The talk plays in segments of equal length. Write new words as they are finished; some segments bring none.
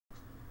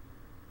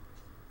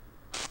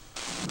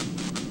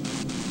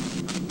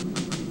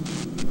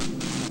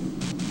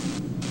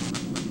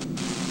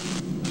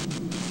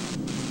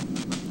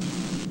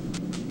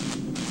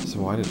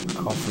why did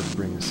Alfred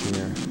bring us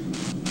here?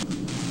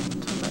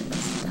 To let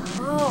us die.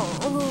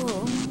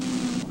 Oh.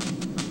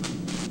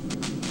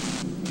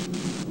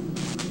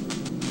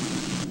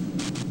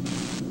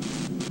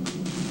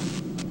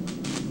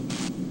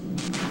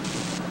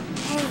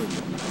 Hey,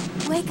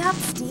 wake up,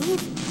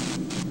 Steve.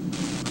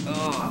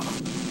 Oh.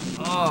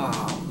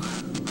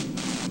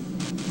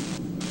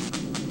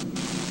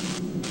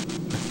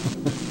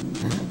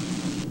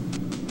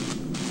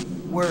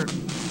 We're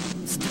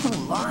still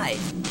alive.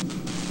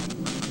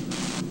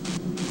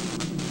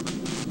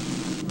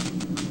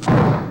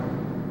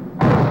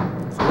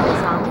 So there are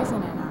zombies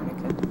in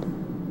Antarctica?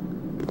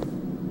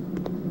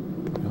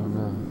 I don't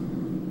know.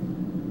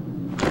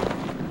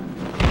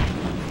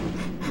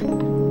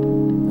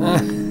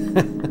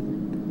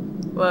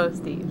 Whoa,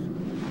 Steve.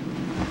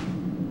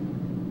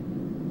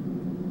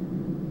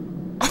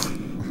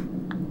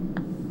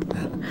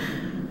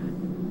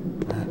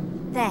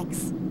 Thanks.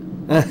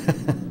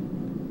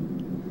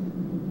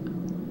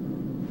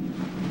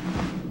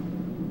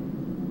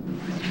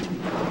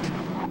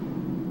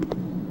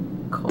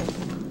 Cold.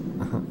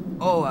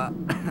 Oh,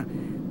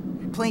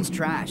 plane's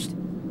trashed.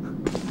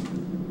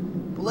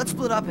 But let's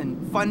split up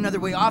and find another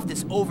way off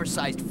this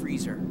oversized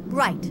freezer.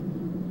 Right.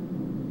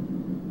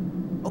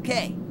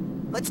 Okay,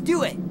 let's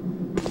do it.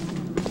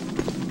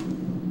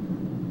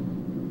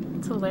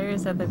 It's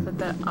hilarious that they put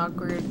that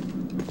awkward,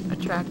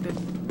 attractive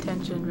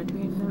tension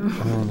between them.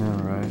 I know,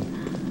 right?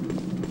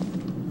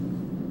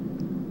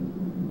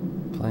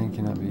 Plane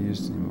cannot be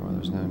used anymore.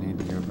 There's no need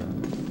to go back.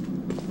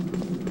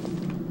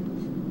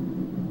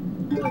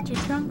 But your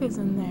trunk is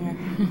in there.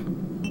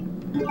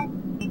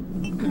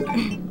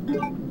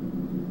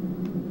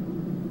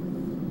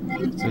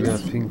 So we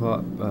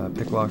got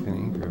pick lock and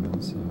ink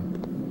ribbon, so.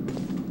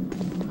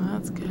 Well,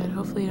 that's good.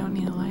 Hopefully you don't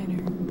need a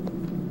lighter.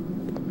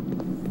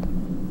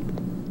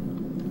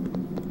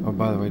 Oh,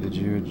 by the way, did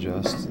you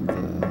adjust the...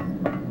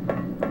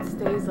 It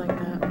stays like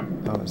that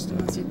Oh, it stays.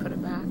 unless you put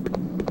it back.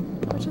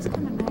 Which is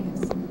kind of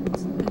nice.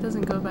 It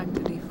doesn't go back to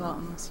default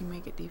unless you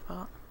make it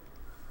default.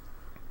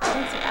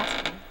 Thanks for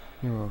asking.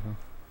 You're welcome.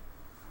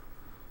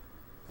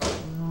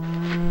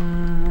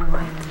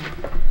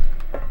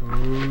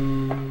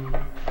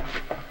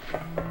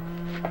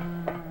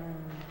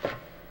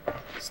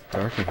 It's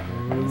dark in here.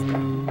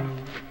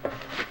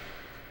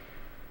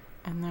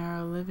 And there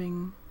are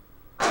living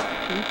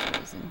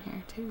creatures in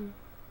here too.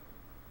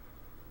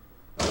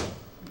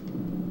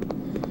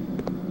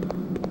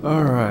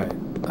 Alright.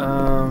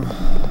 I'm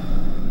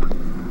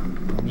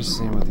just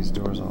seeing what these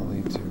doors all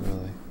lead to,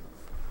 really.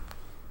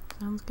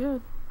 Sounds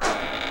good.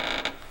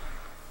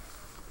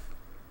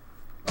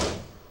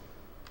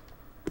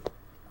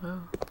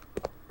 Whoa.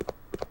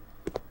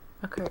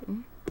 A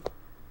curtain.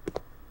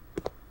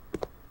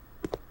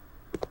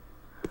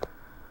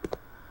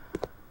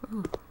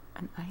 Ooh,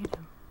 an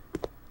item.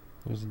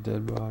 There's a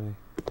dead body.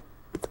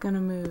 It's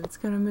gonna move. It's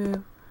gonna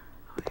move.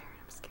 Oh, Aaron,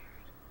 I'm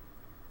scared.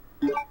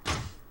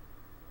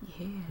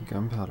 Yeah.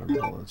 Gunpowder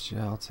bullets.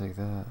 Yeah, I'll take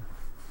that.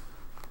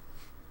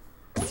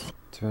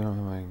 Too bad I don't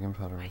have my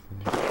gunpowder with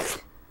me.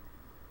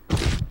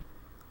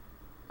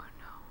 Oh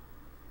no.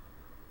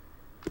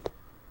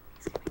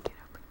 He's gonna get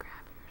up and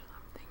grab you or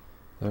something.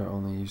 They're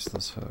only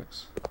useless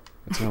hooks.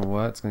 It's gonna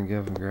what? It's gonna get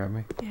up and grab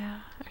me?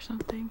 Yeah, or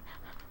something.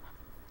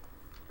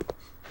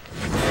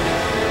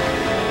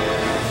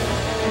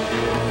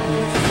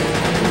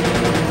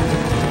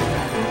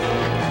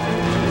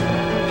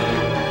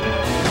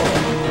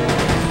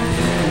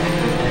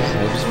 So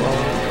they just fall off.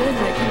 Good,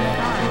 but it came back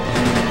on.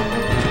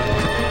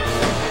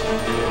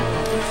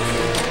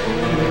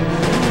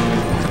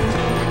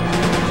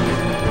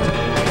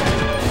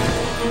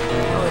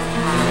 Oh, it's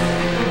hot.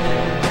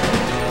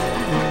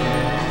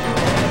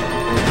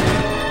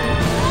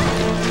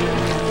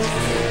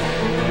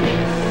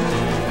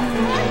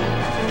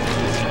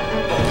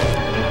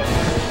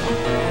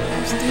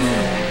 Where's Steven?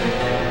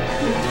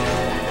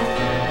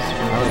 It's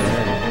probably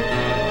ready.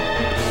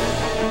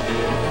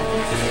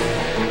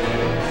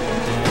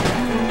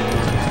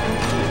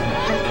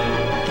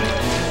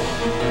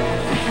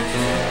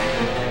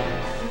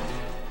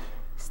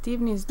 Steve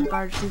needs to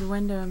barge through the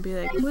window and be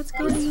like, what's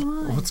going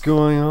on? What's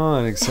going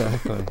on?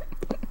 Exactly.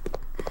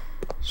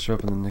 Show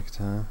up in the nick of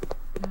time.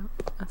 Yep,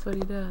 that's what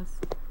he does.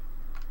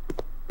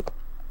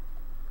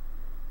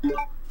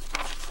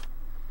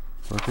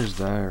 Worker's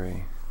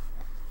diary.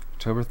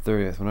 October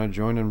 30th. When I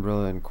joined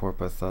Umbrella in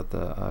Corp, I thought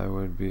that I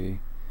would be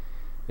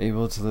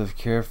able to live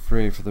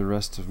carefree for the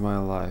rest of my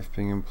life,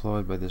 being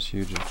employed by this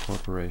huge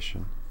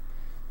corporation.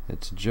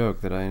 It's a joke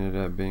that I ended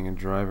up being a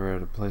driver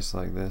at a place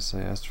like this.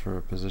 I asked for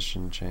a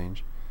position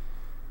change,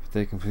 but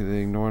they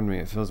completely ignored me.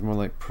 It feels more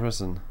like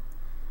prison.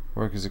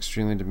 Work is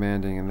extremely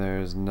demanding and there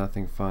is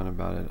nothing fun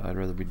about it. I'd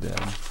rather be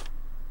dead.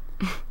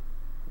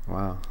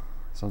 Wow.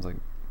 Sounds like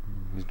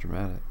he's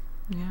dramatic.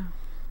 Yeah.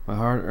 My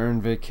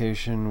hard-earned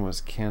vacation was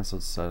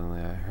cancelled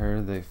suddenly. I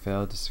heard they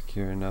failed to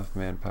secure enough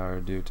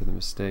manpower due to the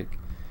mistake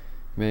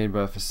made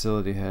by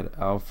facility head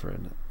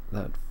Alfred.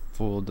 That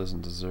fool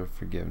doesn't deserve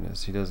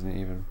forgiveness. He doesn't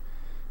even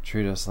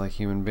treat us like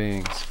human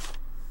beings.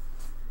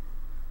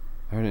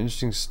 I heard an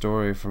interesting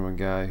story from a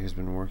guy who's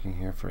been working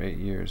here for 8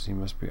 years. He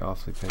must be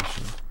awfully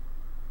patient.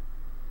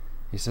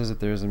 He says that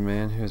there is a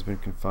man who has been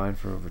confined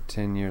for over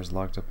 10 years,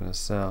 locked up in a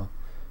cell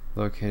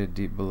located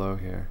deep below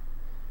here.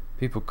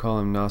 People call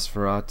him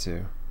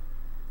Nosferatu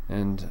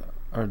and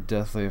are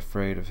deathly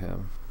afraid of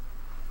him.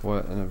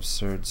 What an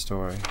absurd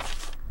story.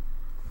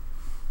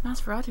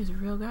 Nosferatu's a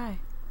real guy.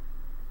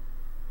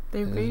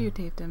 They It is.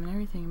 videotaped him and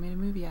everything and made a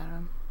movie out of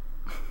him.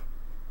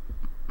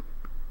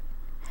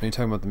 Are you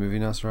talking about the movie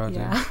Nosferatu?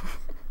 Yeah.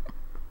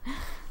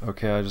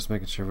 Okay, I was just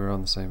making sure we were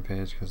on the same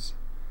page because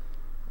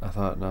I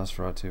thought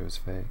Nosferatu was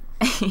fake.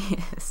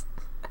 Yes.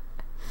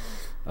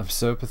 I'm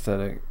so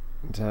pathetic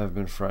to have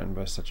been frightened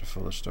by such a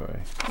foolish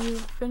story. You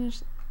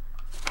finished.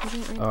 You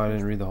didn't read Oh, I the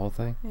didn't first- read the whole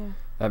thing? Yeah.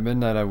 At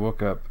midnight, I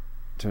woke up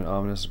to an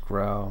ominous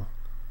growl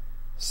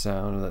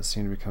sound that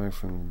seemed to be coming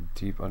from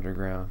deep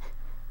underground.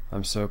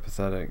 I'm so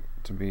pathetic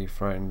to be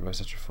frightened by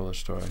such a foolish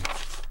story.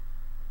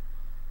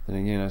 Then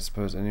again, I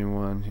suppose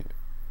anyone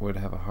would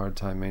have a hard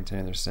time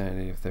maintaining their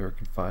sanity if they were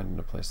confined in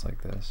a place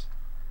like this.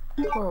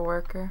 Poor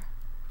worker.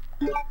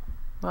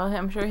 Well,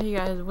 I'm sure he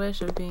got his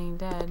wish of being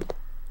dead.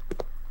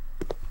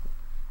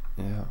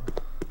 Yeah.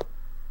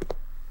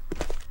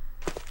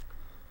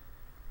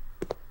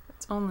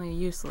 It's only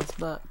useless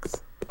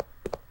books.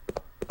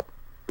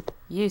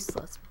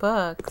 Useless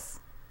books.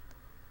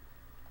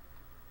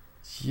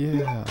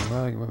 Yeah, I'm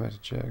glad I went back to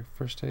check.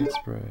 First aid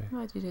spray. I'm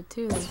glad you did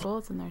too. There's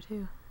bullets in there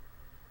too.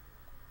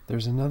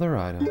 There's another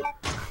item.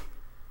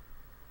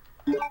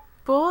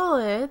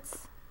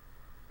 Bullets?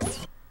 Good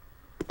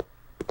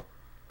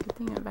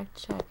thing I went back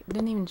to check. It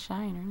didn't even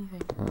shine or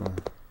anything.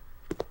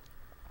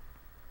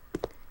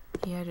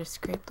 Yeah, just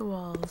scrape the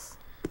walls.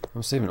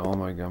 I'm saving all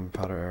my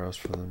gunpowder arrows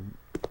for the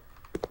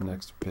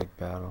next big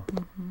battle.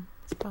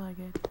 It's probably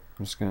good.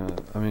 I'm just gonna,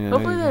 I mean, I know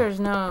Hopefully you- there's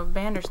no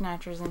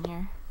bandersnatchers in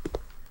here.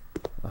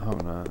 I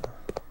hope not.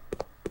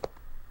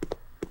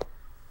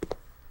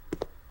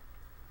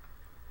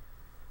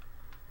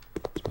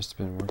 This must have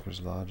been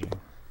workers' lodging.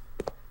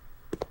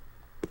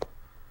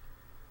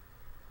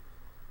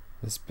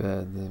 This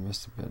bed, there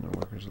must have been a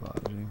workers'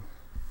 lodging.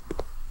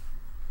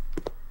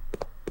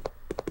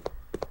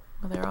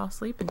 Well, they were all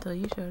asleep until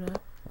you showed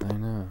up. I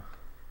know.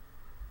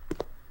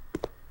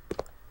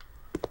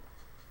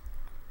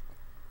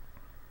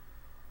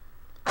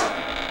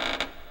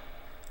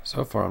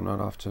 So far, I'm not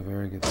off to a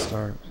very good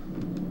start.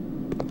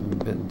 I've been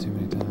bitten too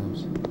many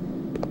times.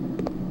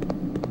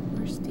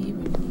 Where's Steve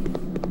when you need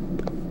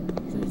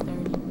him? So he's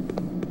there.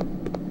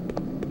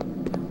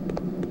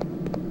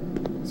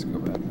 Let's go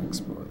back and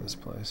explore this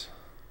place.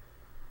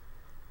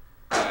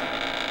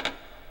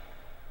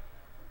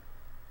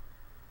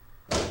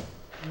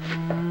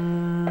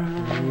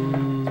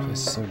 This place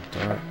is so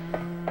dark.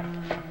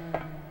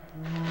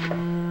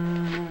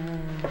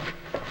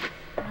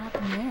 What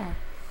happened there?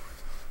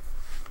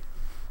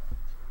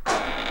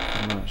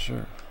 I'm not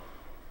sure.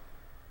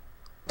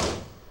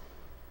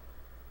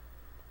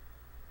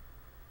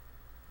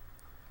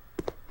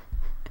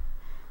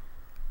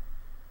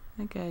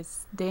 That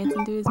guy's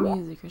dancing to his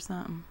music or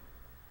something.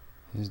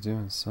 He's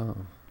doing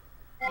something.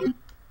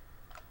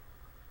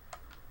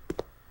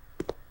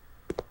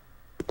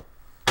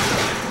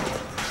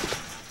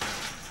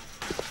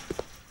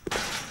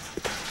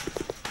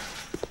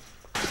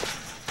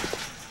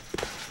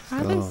 How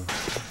are they, Oh,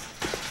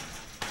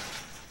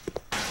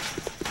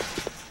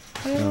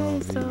 why are no,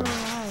 they still the-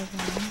 alive,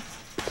 man?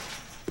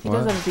 He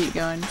What? does have a beat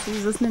going. See,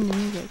 he's listening to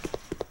music.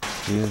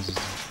 he is.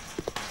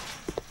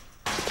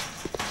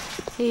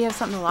 Hey, you have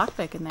something to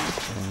lockpick in there.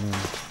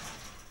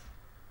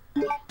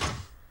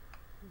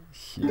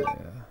 Yeah.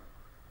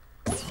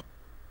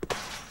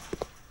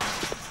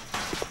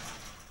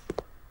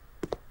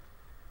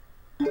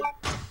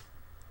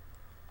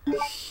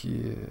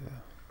 Yeah.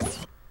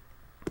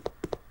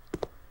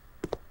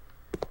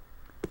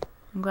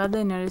 I'm glad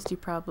they noticed you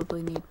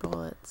probably need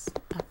bullets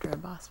after a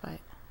boss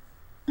fight.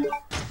 I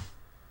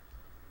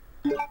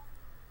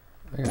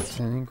got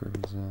 10 ink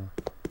ribbons now.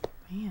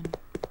 Man.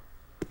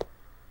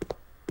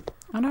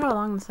 I wonder how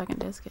long the second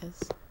disc is.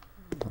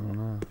 I don't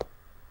know.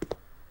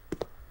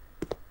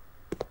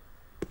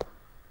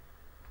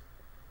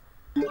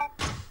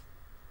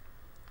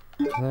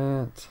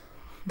 Plant.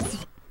 A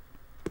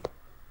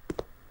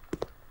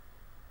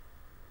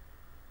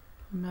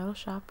metal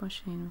shop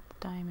machine with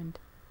a diamond.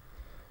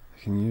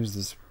 I can use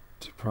this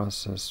to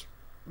process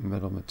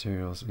metal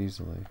materials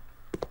easily.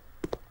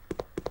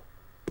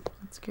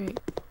 That's great.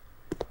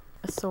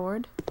 A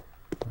sword.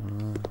 I don't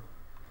know.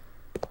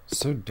 It's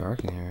so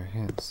dark in here, I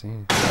can't see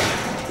anything.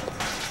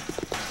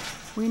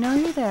 We know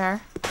you're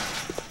there.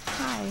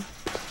 Hi.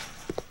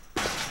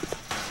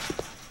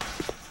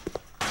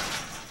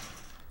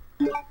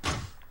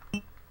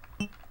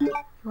 He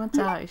wants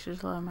out. You should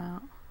just let him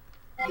out.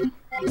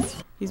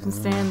 He's been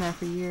standing there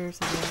for years.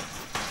 I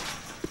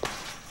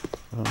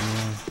don't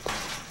know.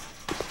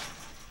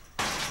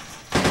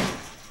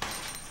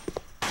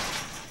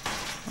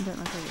 It didn't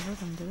look like you heard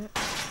him do it.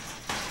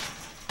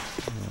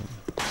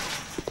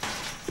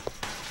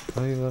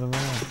 How do you let him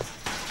out?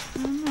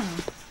 I don't know.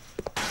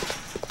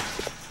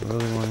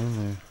 really one in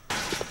there.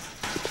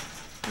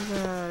 Is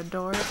there a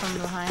door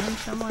from behind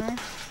somewhere?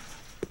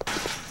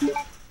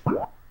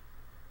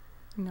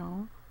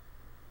 No.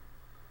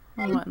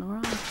 Well, what in the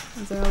world?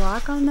 Is there a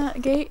lock on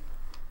that gate?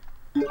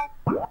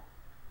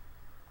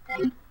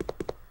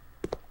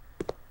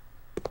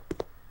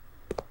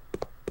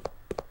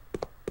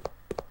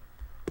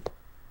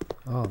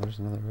 Oh, there's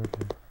another room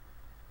here.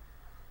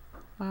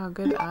 Wow,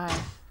 good eye.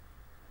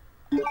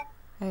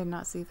 I did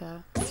not see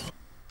that.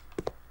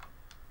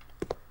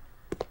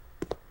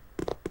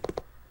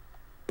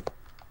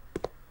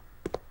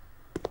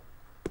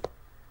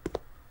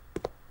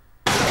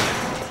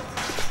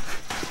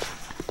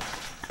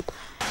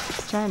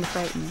 He's trying to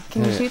frighten me.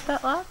 Can you Hey. shoot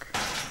that lock?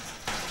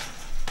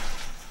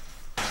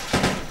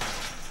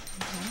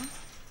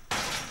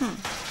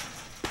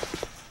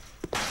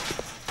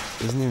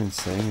 Doesn't even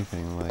say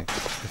anything, like,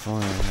 if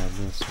only I had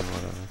this or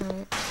whatever.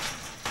 Right.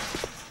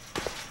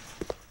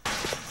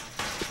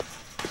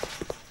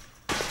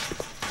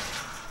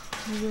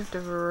 Maybe you have to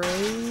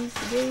raise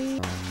the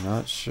gate? I'm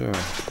not sure,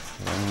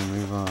 but I'm gonna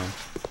move on,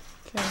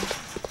 Okay.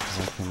 because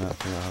I cannot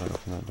figure out how to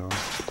open that door.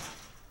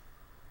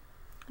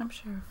 I'm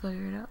sure we'll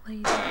figure it out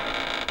later.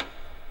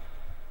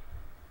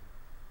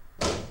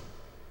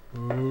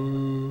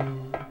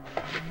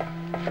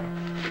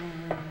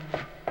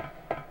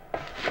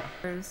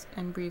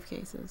 And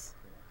briefcases.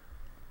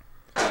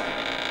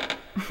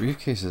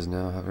 Briefcases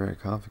now have very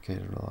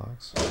complicated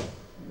locks. I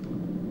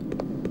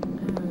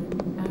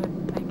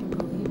can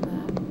believe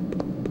that.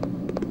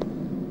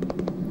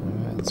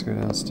 Alright, let's go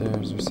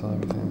downstairs. We saw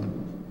everything.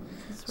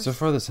 Is this So where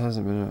far this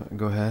hasn't been a...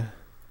 Go ahead.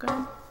 Go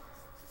ahead.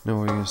 No,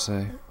 what were you gonna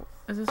say?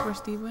 Is this where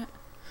Steve went?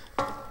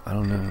 I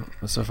don't know.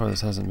 But so far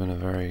this hasn't been a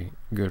very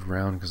good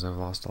round because I've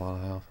lost a lot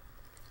of health.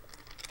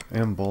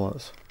 And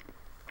bullets.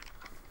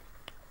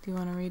 Do you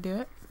want to redo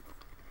it?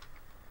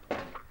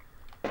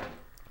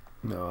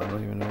 No, I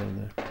don't even know in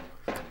there.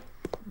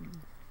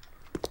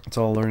 It's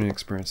all a learning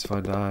experience. If I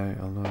die,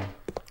 I'll know.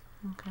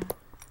 Okay.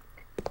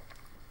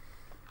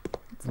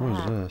 What's What is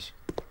that? this?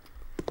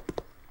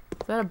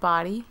 Is that a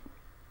body?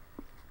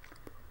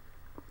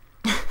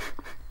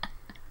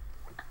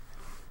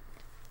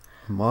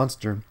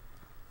 Monster.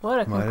 What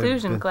a Might have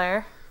conclusion, been.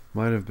 Claire.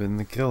 Might have been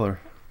the killer.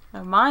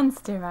 A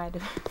monster might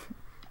have.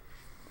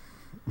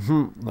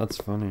 That's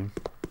funny.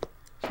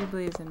 She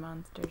believes in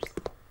monsters.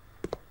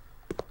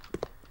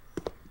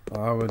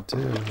 I would too.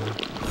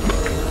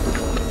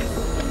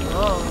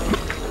 Whoa.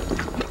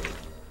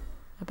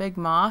 A big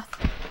moth?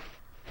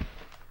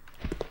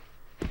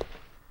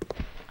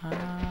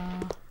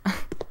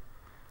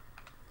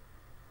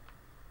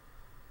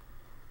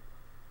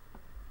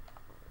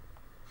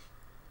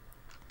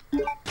 Is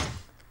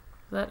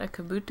that a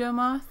kabuto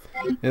moth?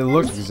 It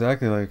looks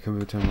exactly like a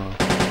kabuto moth.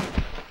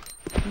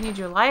 You need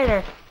your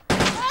lighter.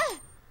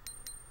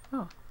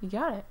 Oh, you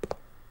got it.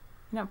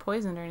 You're not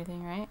poisoned or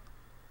anything, right?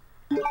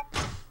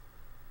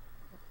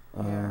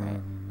 right.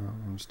 No,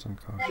 I'm just on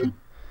caution.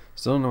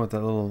 Still don't know what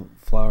that little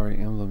flowery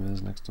emblem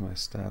is next to my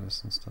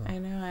status and stuff. I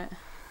know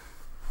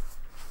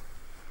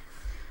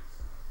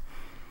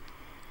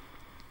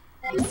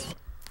it.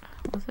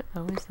 Was it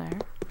always there?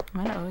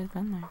 Might have always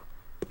been there.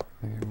 I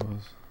think it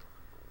was.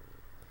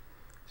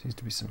 Seems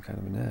to be some kind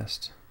of a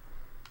nest.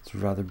 It's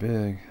rather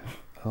big.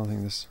 I don't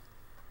think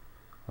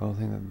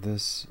that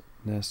this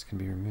nest can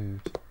be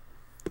removed.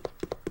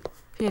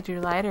 If you had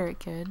your lighter, it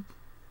could.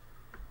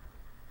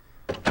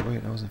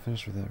 Wait, I wasn't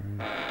finished with that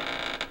room.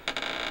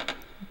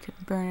 You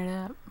could burn it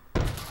up.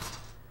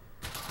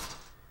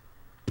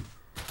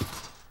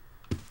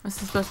 This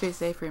is supposed to be a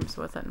safe room,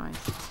 so what's that noise?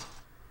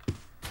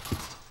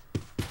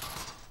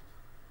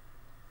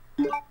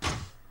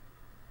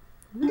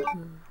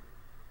 Ooh.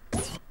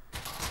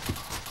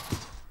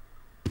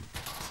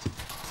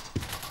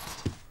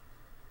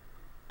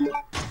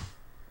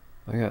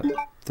 I got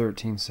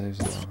 13 saves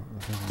now. I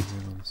think I'm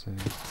good on the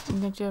save.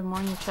 And don't you have more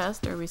in your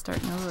chest, or are we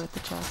starting over with the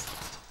chest?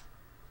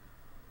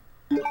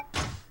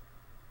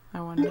 I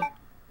wonder.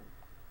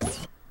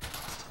 That's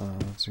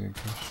a good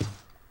question.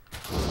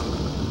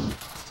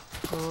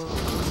 Oh.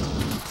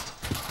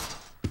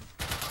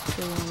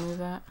 Sure you want to move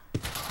that?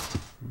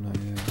 Not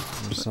yet.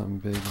 There's something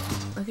big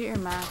behind it. Look at your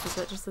map. Is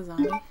that just a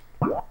zombie?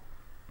 Oh,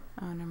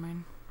 never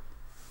mind.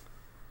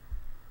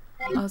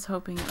 I was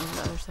hoping it was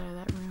the other side of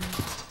that room.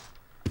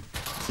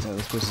 Yeah,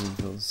 this place doesn't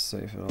feel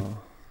safe at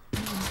all.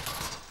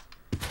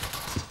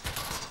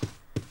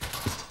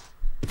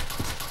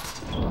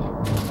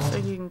 So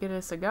you can get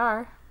a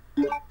cigar.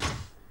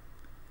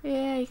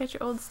 Yeah, you got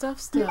your old stuff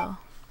still.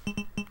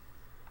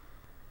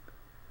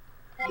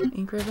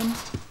 Ink ribbon.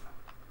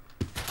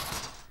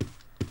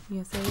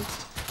 You gonna save?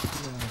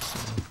 Yeah, I'll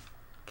save.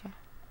 Okay.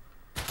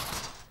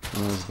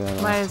 Not as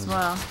bad Might off as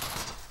well.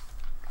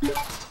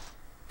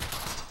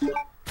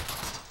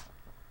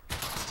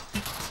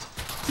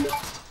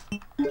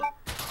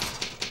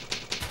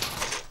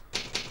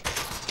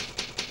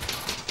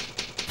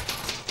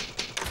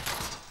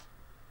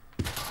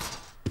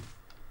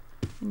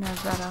 Not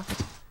as bad off.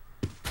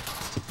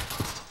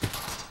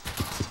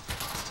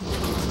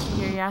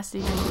 Curiosity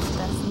can get the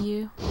best of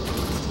you.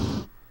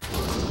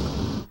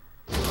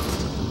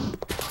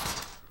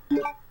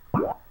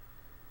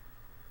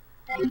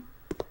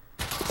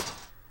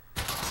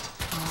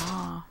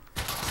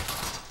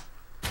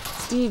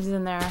 Steve's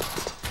in there.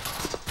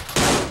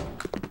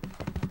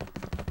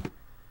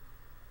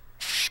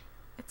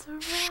 It's a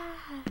rat.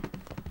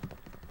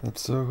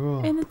 That's so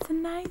cool. And it's a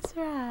nice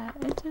rat.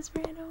 It just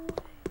ran away.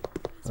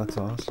 That's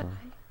awesome.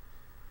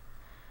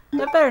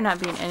 That better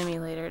not be an enemy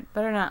later. It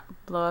better not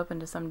blow up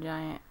into some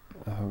giant.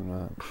 I hope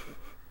not.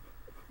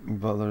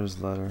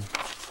 Butler's letter.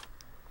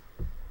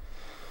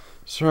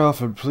 Sir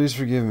Alfred, please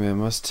forgive me. I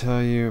must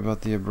tell you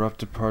about the abrupt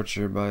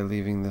departure by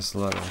leaving this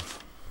letter.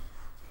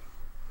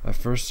 I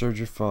first served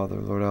your father,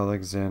 Lord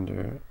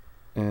Alexander,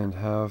 and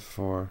have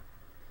for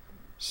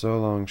so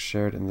long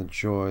shared in the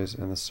joys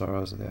and the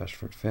sorrows of the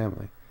Ashford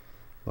family.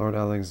 Lord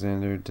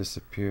Alexander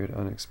disappeared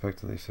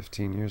unexpectedly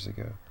 15 years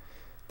ago.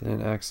 Then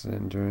an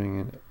accident during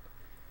an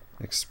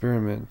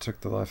experiment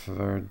took the life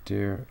of our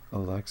dear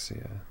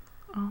Alexia.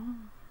 Oh.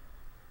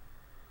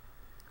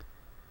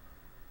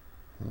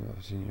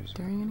 15 years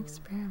ago. During an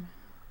experiment.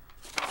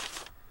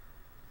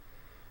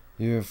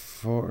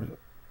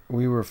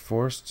 We were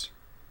forced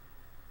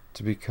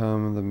to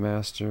become the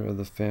master of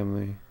the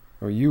family,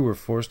 or you were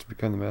forced to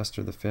become the master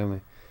of the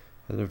family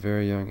at a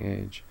very young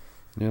age.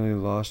 Nearly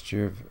lost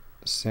your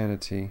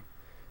sanity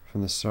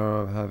from the sorrow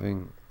of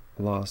having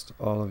lost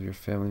all of your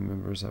family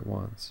members at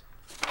once.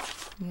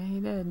 Yeah, he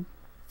did.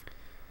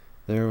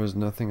 There was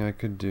nothing I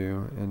could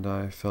do, and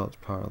I felt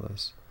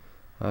powerless.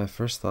 I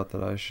first thought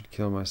that I should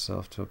kill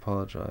myself to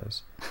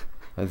apologize.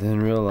 I then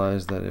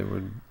realized that it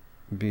would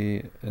be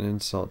an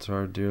insult to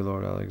our dear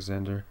Lord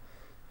Alexander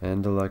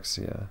and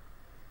Alexia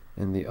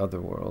in the other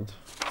world.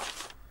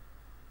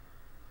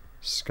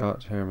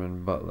 Scott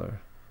Herman Butler,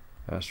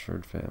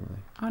 Ashford family.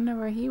 I wonder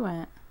where he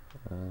went.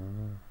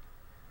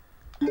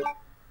 You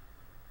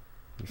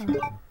found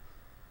it.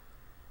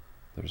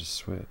 There's a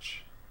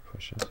switch.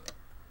 Push it.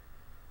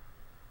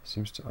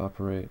 Seems to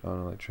operate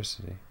on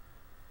electricity.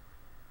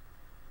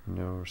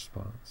 No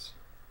response.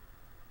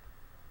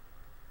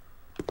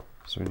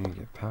 So we need to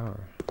get power.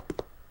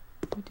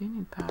 We do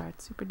need power.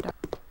 It's super dark.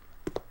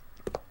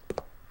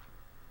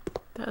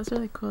 That was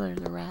really cool. There's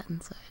a rat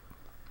inside.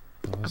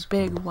 That was A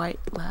big cool. white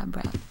lab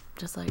rat,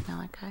 just like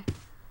Malachi.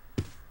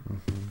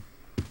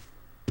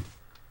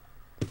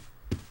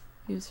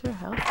 He was sure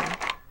healthy.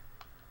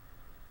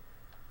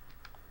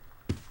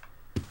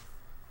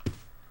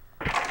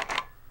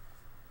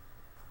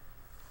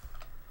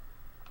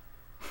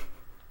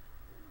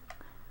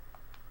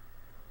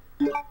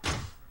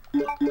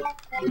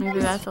 Maybe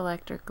that's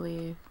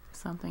electrically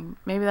something.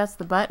 Maybe that's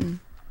the button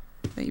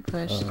that you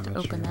push to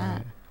open that.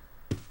 Right.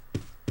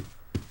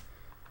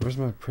 Where's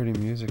my pretty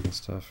music and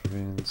stuff for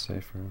being in the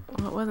safe room?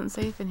 Well, it wasn't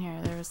safe in here.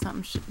 There was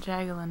something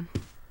jaggling.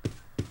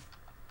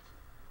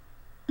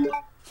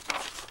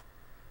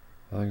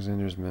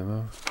 Alexander's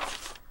memo.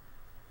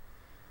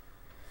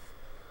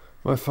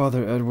 My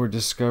father Edward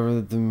discovered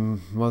that the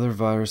mother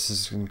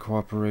viruses in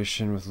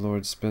cooperation with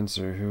Lord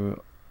Spencer,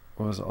 who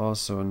was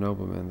also a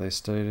nobleman. They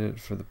studied it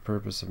for the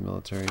purpose of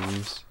military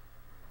use.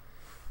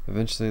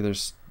 Eventually their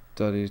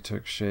study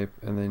took shape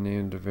and they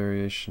named a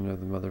variation of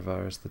the mother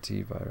virus the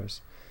T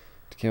virus.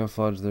 To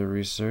camouflage their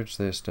research,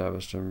 they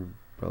established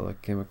Umbrella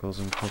Chemicals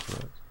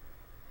Incorporated.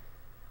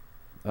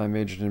 I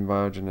majored in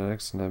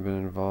biogenetics and have been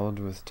involved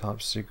with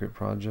top secret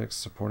projects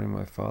supporting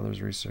my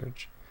father's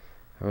research.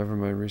 However,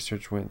 my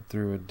research went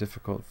through a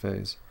difficult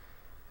phase,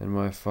 and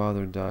my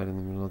father died in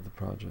the middle of the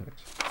project.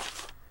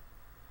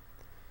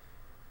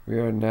 We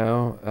are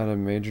now at a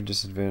major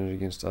disadvantage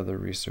against other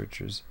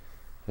researchers,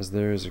 as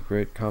there is a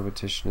great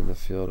competition in the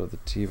field of the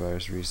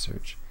T-virus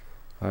research.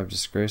 I have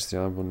disgraced the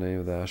honorable name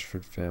of the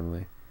Ashford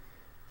family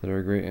that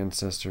our great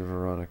ancestor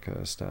Veronica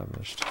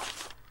established.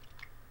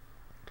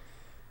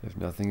 If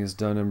nothing is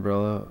done,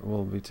 Umbrella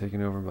will be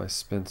taken over by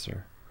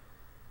Spencer.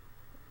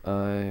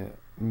 I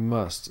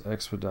must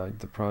expedite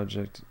the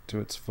project to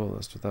its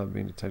fullest without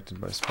being detected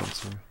by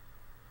Spencer.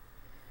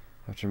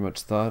 After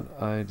much thought,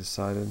 I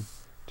decided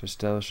to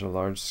establish a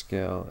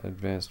large-scale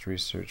advanced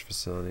research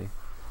facility.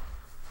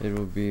 It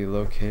will be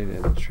located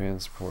in the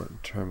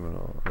transport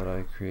terminal that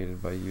I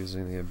created by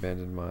using the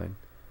abandoned mine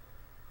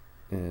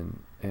in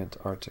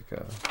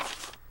Antarctica.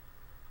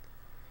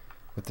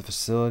 With the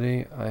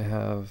facility, I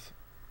have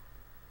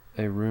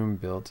a room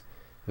built.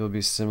 It will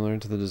be similar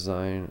to the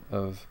design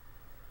of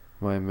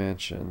my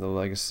mansion, the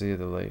legacy of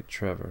the late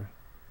Trevor.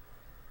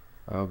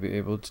 I will be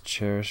able to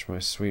cherish my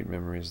sweet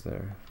memories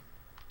there.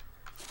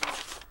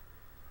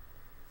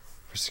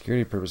 For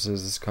security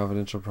purposes, this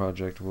confidential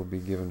project will be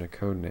given a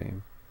code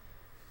name.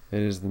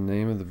 It is the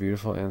name of the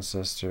beautiful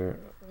ancestor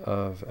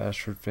of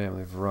Ashford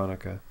family,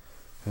 Veronica,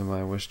 whom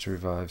I wish to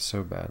revive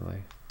so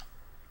badly.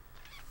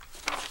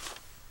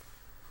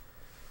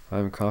 I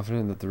am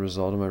confident that the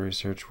result of my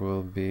research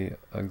will be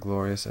as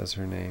glorious as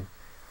her name,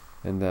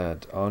 and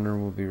that honor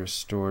will be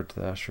restored to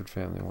the Ashford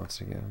family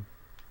once again.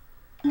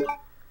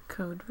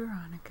 Code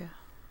Veronica.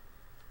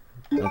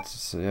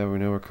 That's yeah, we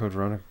know where Code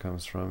Veronica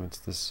comes from. It's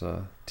this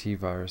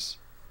T-virus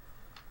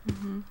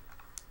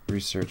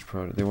research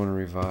project. They want to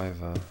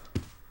revive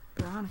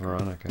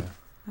Veronica.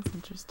 That's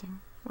interesting.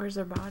 Where's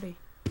her body?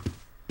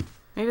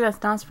 Maybe that's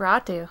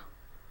Nosferatu.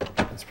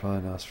 It's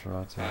probably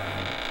Nosferatu.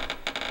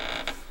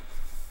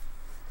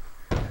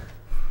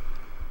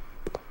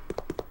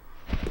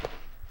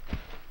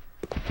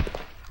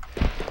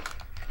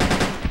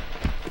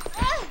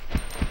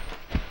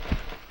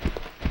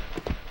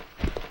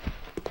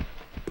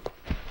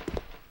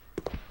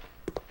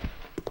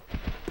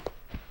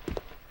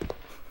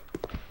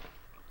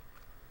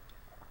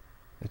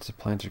 It's a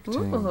planter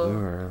containing Ooh. blue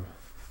herb.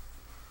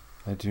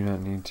 I do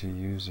not need to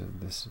use it.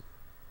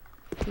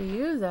 To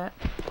use it.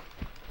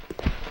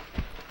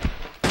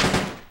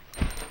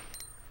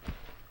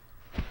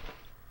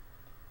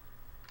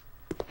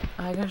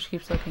 I gotta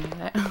keep looking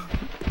at it.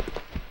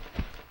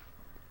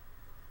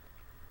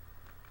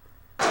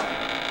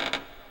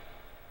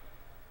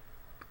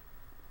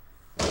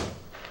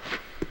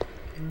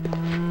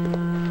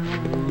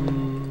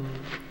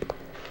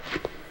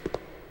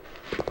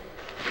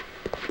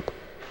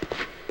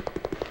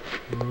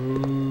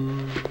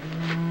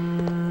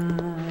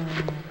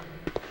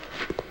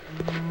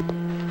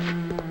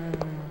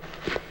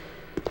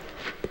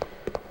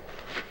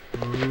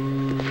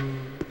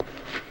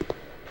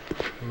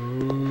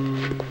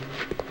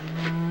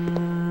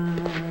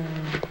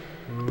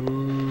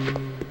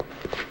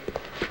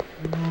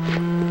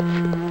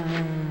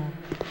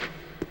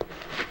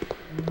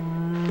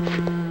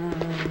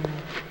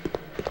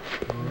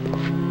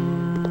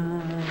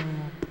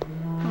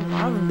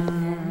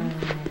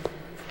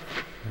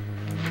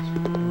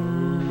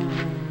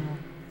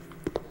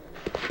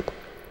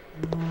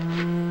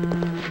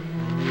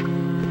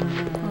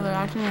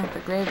 Like the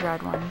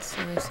graveyard ones,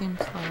 so they seem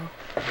slow.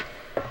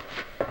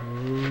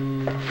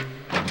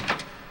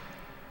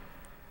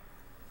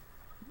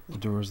 The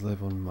door is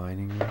labeled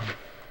mining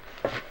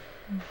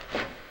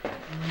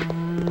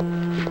room.